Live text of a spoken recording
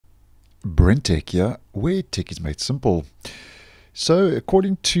BrenTech here, where tech is made simple. So,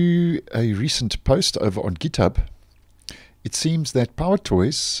 according to a recent post over on GitHub, it seems that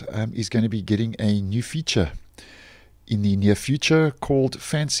PowerToys is going to be getting a new feature in the near future called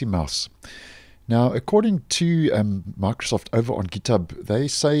FancyMouse. Now, according to Microsoft over on GitHub, they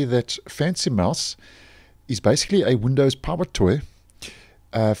say that FancyMouse is basically a Windows power toy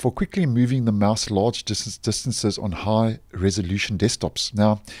for quickly moving the mouse large distances on high-resolution desktops.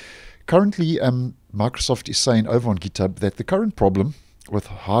 Now, currently, Microsoft is saying over on GitHub that the current problem with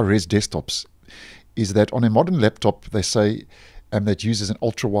high-res desktops is that on a modern laptop, they say, that uses an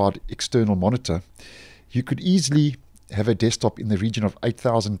ultra-wide external monitor, you could easily have a desktop in the region of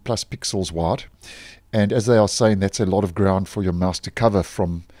 8,000 plus pixels wide. And as they are saying, that's a lot of ground for your mouse to cover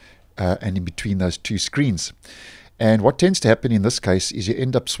from and in between those two screens. And what tends to happen in this case is you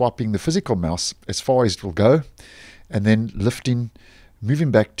end up swiping the physical mouse as far as it will go, and then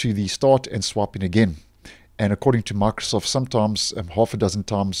moving back to the start and swiping again. And according to Microsoft, sometimes half a dozen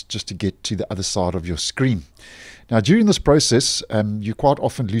times just to get to the other side of your screen. Now, during this process, you quite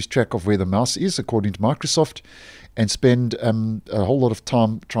often lose track of where the mouse is, according to Microsoft, and spend a whole lot of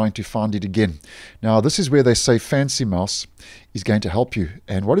time trying to find it again. Now, this is where they say FancyMouse is going to help you.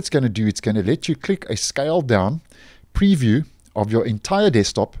 And what it's going to do, it's going to let you click a scale down preview of your entire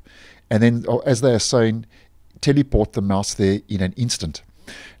desktop, and then, as they are saying, teleport the mouse there in an instant.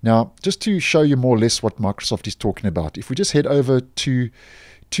 Now, just to show you more or less what Microsoft is talking about, if we just head over to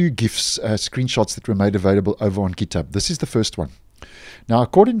two GIFs, screenshots that were made available over on GitHub. This is the first one. Now,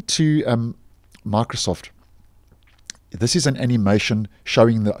 according to Microsoft, this is an animation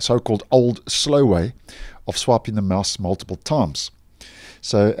showing the so-called old slow way of swiping the mouse multiple times.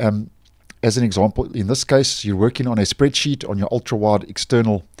 So, as an example, in this case, you're working on a spreadsheet on your ultra-wide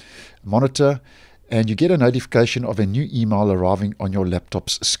external monitor, and you get a notification of a new email arriving on your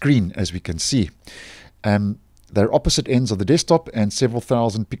laptop's screen, as we can see. They're opposite ends of the desktop and several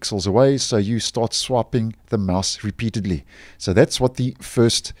thousand pixels away, so you start swiping the mouse repeatedly. So that's what the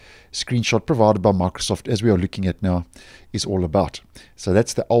first screenshot provided by Microsoft, as we are looking at now, is all about. So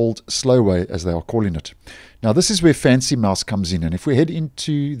that's the old slow way, as they are calling it. Now, this is where FancyMouse comes in. And if we head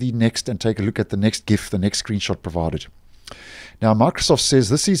into the next and take a look at the next GIF, the next screenshot provided. Now, Microsoft says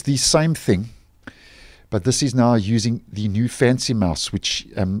this is the same thing, but this is now using the new FancyMouse, which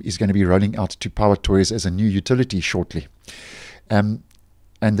is going to be rolling out to PowerToys as a new utility shortly. And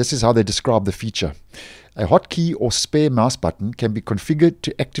this is how they describe the feature. A hotkey or spare mouse button can be configured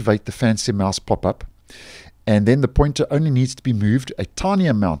to activate the FancyMouse pop-up, and then the pointer only needs to be moved a tiny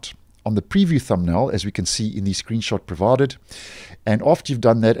amount on the preview thumbnail, as we can see in the screenshot provided. And after you've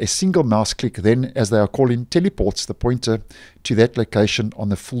done that, a single mouse click then, as they are calling, teleports the pointer to that location on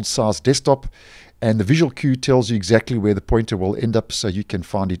the full-size desktop. And the visual cue tells you exactly where the pointer will end up, so you can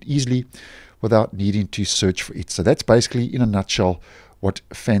find it easily without needing to search for it. So that's basically, in a nutshell, what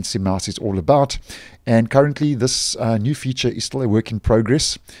FancyMouse is all about. And currently, this new feature is still a work in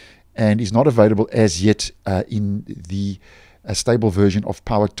progress and is not available as yet in the stable version of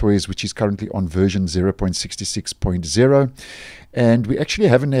PowerToys, which is currently on version 0.66.0. And we actually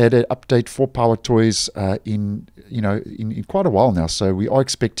haven't had an update for PowerToys in quite a while now. So we are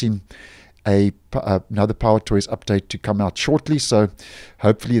expecting another PowerToys update to come out shortly, so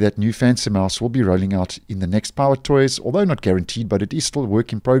hopefully that new FancyMouse will be rolling out in the next PowerToys, although not guaranteed, but it is still a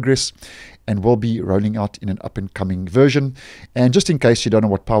work in progress and will be rolling out in an up-and-coming version. And just in case you don't know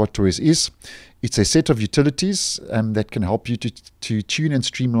what PowerToys is, it's a set of utilities that can help you to tune and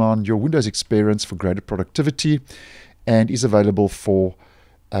streamline your Windows experience for greater productivity, and is available for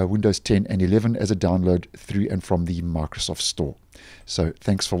Windows 10 and 11 as a download through and from the Microsoft Store. So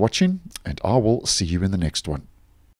thanks for watching, and I will see you in the next one.